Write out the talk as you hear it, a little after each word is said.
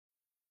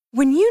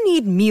When you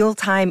need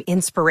mealtime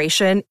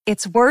inspiration,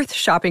 it's worth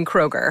shopping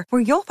Kroger,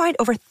 where you'll find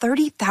over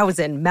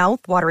 30,000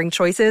 mouth-watering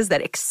choices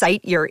that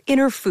excite your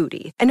inner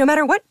foodie. And no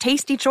matter what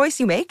tasty choice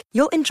you make,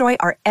 you'll enjoy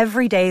our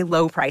everyday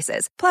low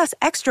prices, plus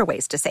extra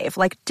ways to save,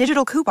 like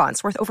digital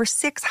coupons worth over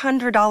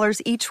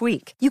 $600 each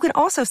week. You can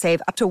also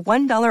save up to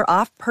 $1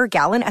 off per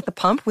gallon at the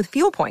pump with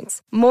fuel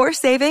points. More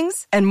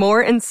savings and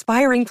more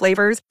inspiring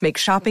flavors make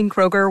shopping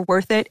Kroger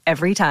worth it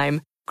every time.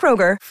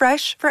 Kroger,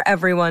 fresh for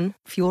everyone.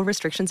 Fuel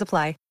restrictions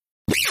apply.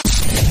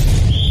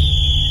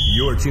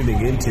 You're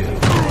tuning into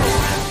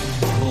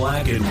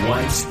Black and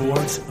White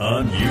Sports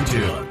on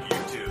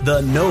YouTube.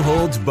 The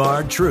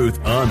no-holds-barred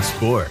truth on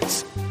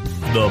sports.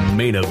 The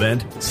main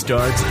event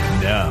starts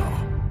now.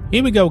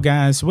 Here we go,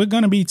 guys. We're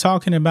going to be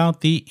talking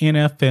about the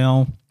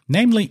NFL,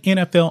 namely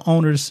NFL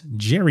owners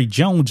Jerry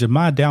Jones of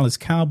my Dallas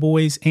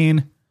Cowboys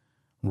and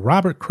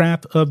Robert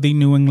Kraft of the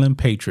New England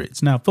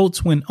Patriots. Now,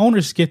 folks, when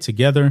owners get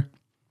together,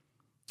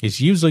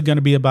 it's usually going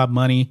to be about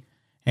money,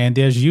 and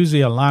there's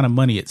usually a lot of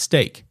money at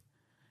stake.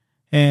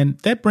 And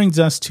that brings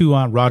us to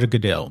Roger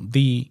Goodell,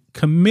 the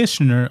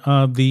commissioner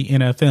of the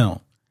NFL.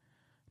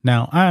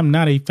 Now, I'm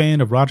not a fan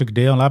of Roger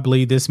Goodell. I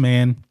believe this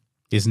man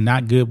is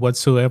not good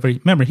whatsoever.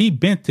 Remember, he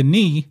bent the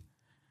knee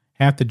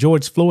after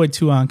George Floyd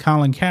to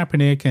Colin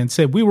Kaepernick and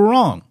said, "We were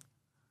wrong."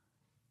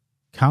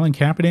 Colin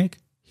Kaepernick?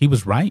 He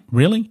was right?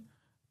 Really?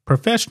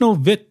 Professional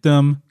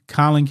victim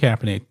Colin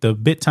Kaepernick, the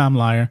big-time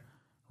liar.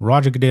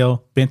 Roger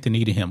Goodell bent the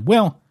knee to him.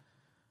 Well,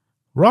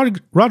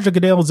 Roger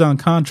Goodell's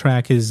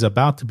contract is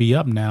about to be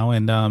up now,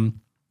 and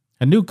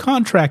a new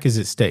contract is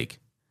at stake.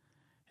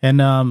 And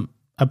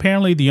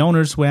apparently the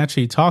owners were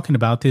actually talking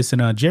about this,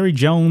 and Jerry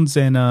Jones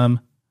and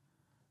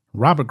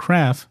Robert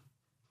Kraft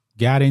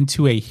got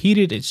into a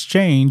heated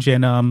exchange,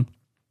 and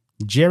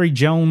Jerry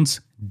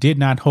Jones did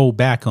not hold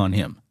back on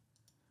him.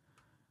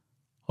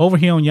 Over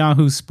here on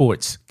Yahoo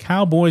Sports,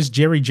 Cowboys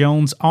Jerry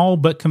Jones all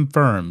but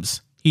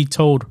confirms he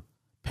told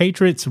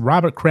Patriots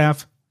Robert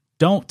Kraft,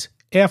 "Don't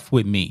F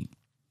with me."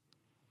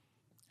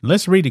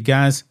 Let's read it,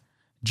 guys.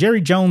 Jerry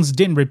Jones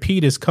didn't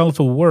repeat his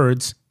colorful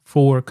words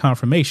for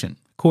confirmation.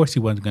 Of course he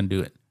wasn't going to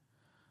do it.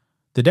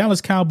 The Dallas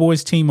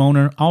Cowboys team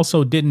owner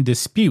also didn't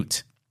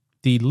dispute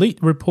the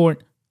leaked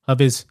report of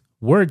his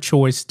word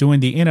choice during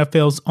the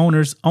NFL's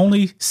owners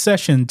only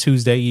session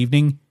Tuesday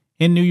evening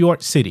in New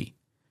York City.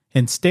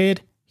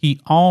 Instead, he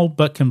all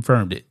but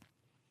confirmed it.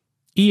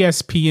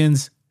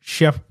 ESPN's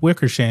Chef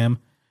Wickersham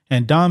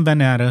and Don Van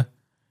Natta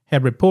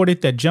had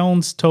reported that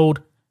Jones told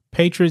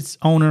Patriots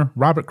owner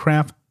Robert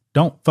Kraft,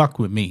 "Don't fuck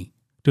with me,"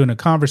 during a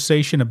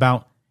conversation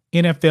about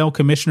NFL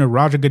Commissioner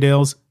Roger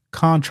Goodell's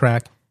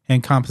contract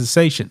and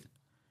compensation.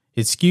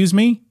 "Excuse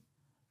me?"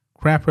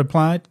 Kraft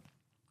replied,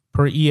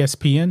 per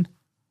ESPN.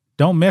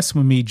 "Don't mess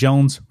with me,"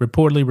 Jones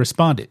reportedly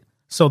responded.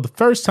 So the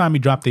first time he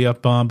dropped the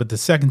F-bomb, but the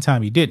second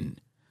time he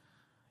didn't.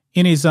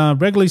 In his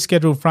regularly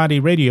scheduled Friday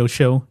radio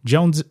show,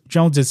 Jones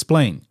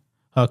explained,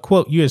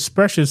 quote, "You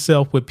express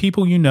yourself with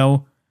people you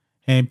know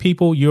and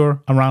people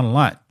you're around a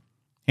lot,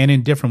 and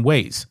in different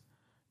ways,"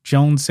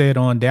 Jones said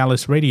on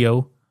Dallas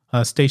radio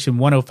station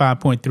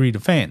 105.3 The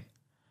Fan.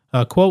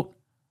 Quote,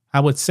 "I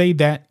would say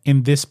that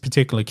in this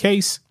particular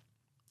case,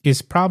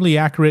 it's probably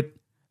accurate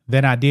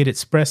that I did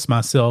express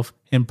myself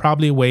in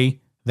probably a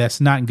way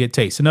that's not in good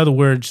taste." In other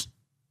words,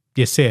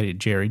 you said it,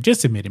 Jerry.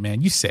 Just admit it,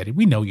 man. You said it.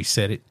 We know you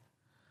said it.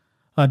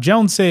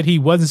 Jones said he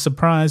wasn't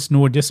surprised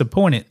nor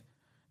disappointed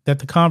that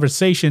the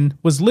conversation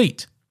was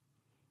leaked.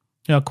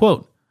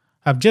 Quote,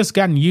 "I've just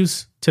gotten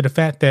used to the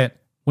fact that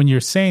when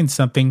you're saying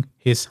something,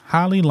 it's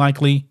highly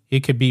likely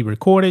it could be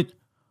recorded,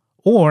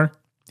 or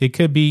it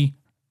could be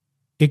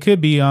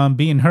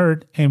being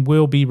heard and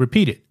will be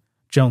repeated,"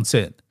 Jones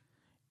said.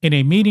 "In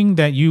a meeting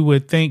that you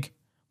would think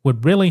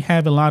would really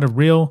have a lot of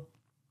real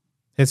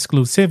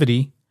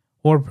exclusivity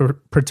or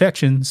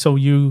protection so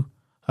you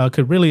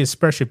could really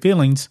express your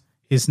feelings,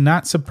 it's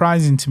not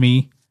surprising to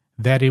me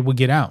that it would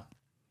get out.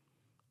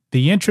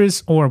 The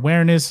interest or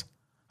awareness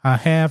I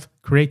have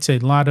creates a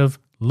lot of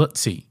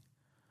look-see."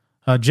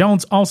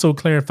 Jones also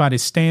clarified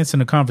his stance in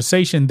the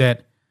conversation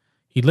that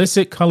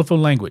elicited colorful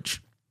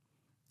language.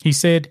 He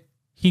said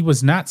he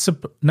was not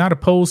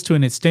opposed to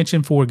an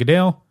extension for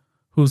Goodell,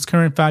 whose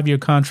current 5-year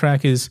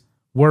contract is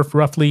worth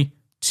roughly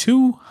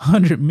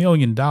 $200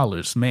 million,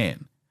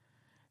 man,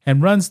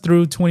 and runs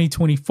through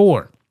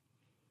 2024,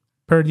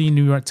 per the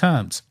New York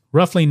Times.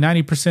 Roughly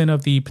 90%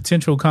 of the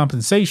potential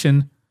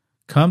compensation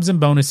comes in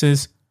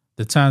bonuses,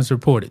 the Times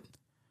reported,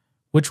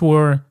 which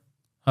were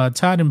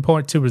tied in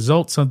part to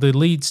results of the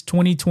league's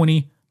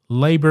 2020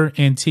 labor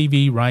and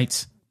TV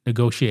rights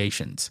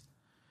negotiations.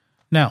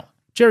 Now,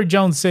 Jerry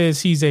Jones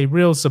says he's a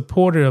real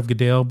supporter of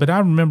Goodell, but I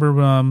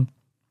remember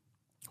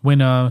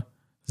when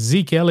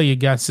Zeke Elliott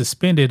got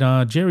suspended,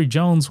 Jerry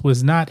Jones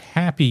was not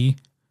happy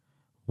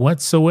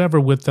whatsoever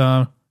with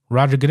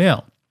Roger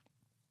Goodell.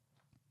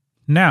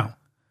 Now,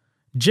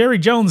 Jerry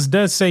Jones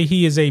does say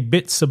he is a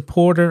bit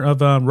supporter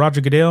of Roger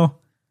Goodell,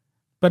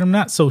 but I'm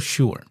not so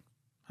sure.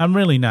 I'm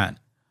really not.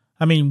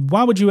 I mean,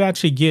 why would you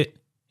actually get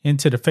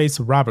into the face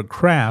of Robert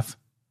Kraft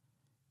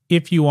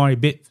if you are a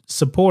bit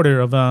supporter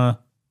of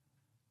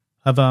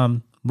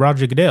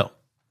Roger Goodell.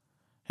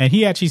 And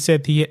he actually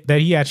said that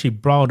he actually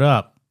brought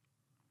up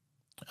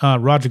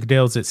Roger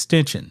Goodell's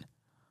extension.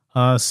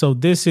 So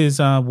this is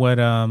what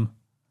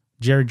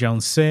Jerry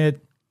Jones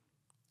said.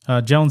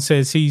 Jones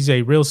says he's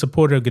a real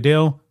supporter of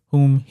Goodell,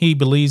 whom he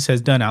believes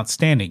has done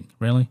outstanding.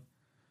 Really?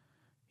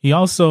 He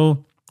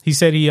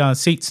said he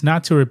seeks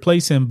not to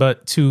replace him,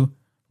 but to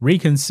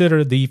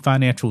reconsider the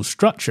financial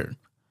structure.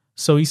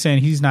 So he's saying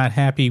he's not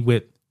happy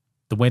with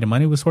the way the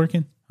money was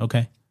working.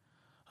 Okay.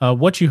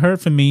 What you heard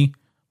from me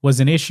was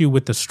an issue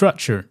with the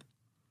structure,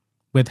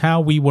 with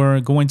how we were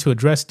going to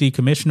address the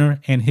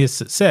commissioner and his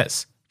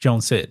success,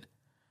 Jones said.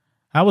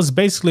 I was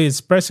basically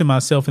expressing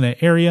myself in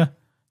that area,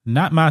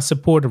 not my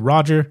support of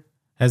Roger.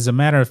 As a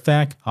matter of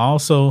fact, I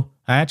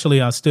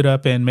actually stood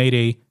up and made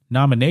a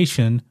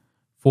nomination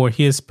for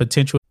his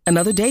potential.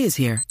 Another day is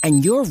here,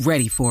 and you're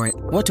ready for it.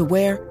 What to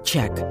wear?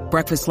 Check.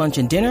 Breakfast, lunch,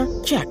 and dinner?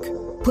 Check.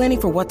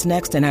 Planning for what's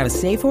next and how to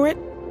save for it?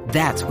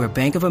 That's where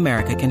Bank of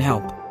America can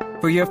help.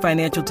 For your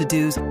financial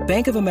to-dos,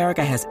 Bank of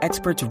America has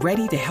experts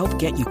ready to help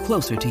get you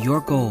closer to your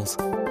goals.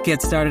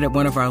 Get started at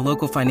one of our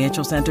local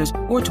financial centers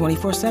or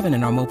 24/7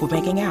 in our mobile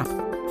banking app.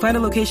 Find a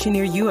location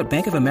near you at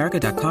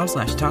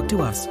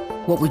bankofamerica.com/talktous.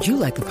 What would you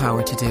like the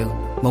power to do?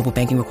 Mobile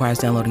banking requires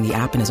downloading the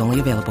app and is only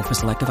available for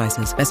select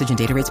devices. Message and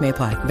data rates may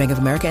apply. Bank of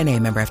America N.A.,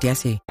 member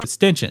FDIC.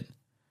 Extension.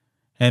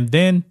 And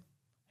then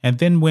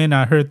when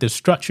I heard the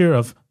structure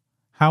of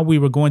how we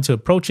were going to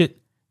approach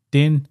it,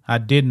 then I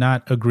did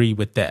not agree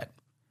with that.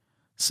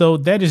 So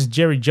that is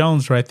Jerry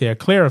Jones right there,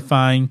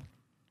 clarifying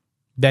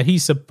that he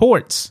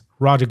supports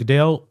Roger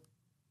Goodell,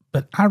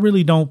 but I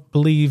really don't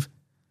believe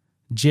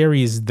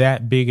Jerry is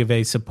that big of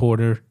a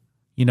supporter.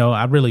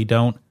 I really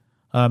don't.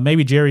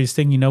 Maybe Jerry is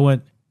thinking, you know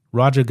what,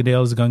 Roger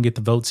Goodell is going to get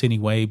the votes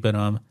anyway. But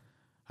I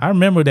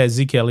remember that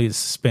Zeke Elliott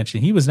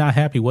suspension. He was not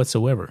happy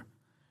whatsoever.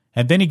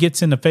 And then he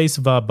gets in the face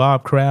of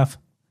Bob Kraft,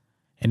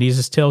 and he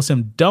just tells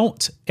him,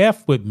 "Don't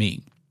F with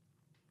me."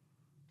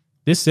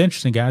 This is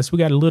interesting, guys. We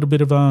got a little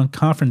bit of a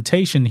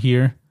confrontation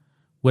here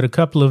with a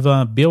couple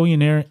of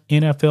billionaire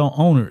NFL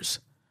owners.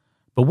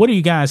 But what do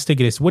you guys think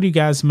of this? What do you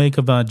guys make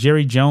of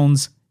Jerry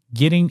Jones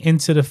getting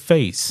into the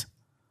face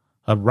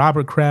of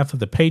Robert Kraft of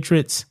the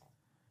Patriots?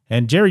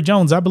 And Jerry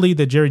Jones, I believe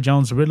that Jerry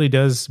Jones really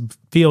does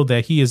feel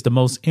that he is the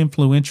most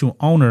influential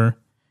owner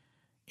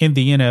in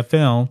the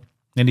NFL.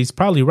 And he's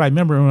probably right.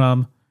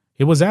 Remember,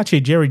 it was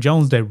actually Jerry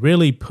Jones that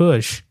really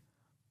pushed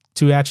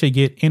to actually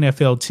get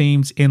NFL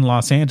teams in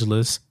Los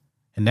Angeles.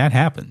 And that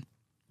happened.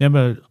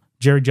 Remember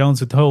Jerry Jones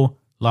with the whole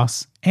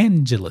Los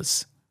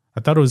Angeles? I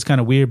thought it was kind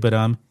of weird,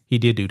 but he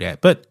did do that.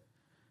 But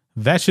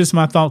that's just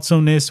my thoughts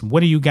on this.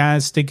 What do you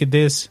guys think of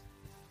this?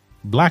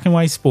 Black and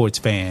white sports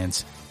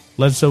fans,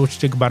 let us know what you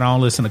think about all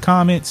this in the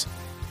comments.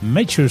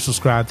 Make sure to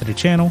subscribe to the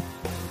channel.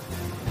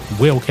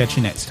 We'll catch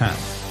you next time.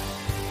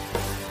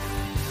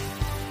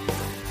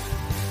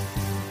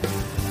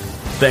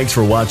 Thanks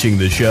for watching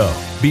the show.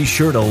 Be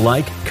sure to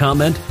like,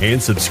 comment,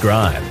 and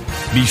subscribe.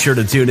 Be sure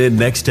to tune in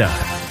next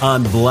time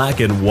on Black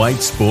and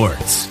White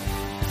Sports.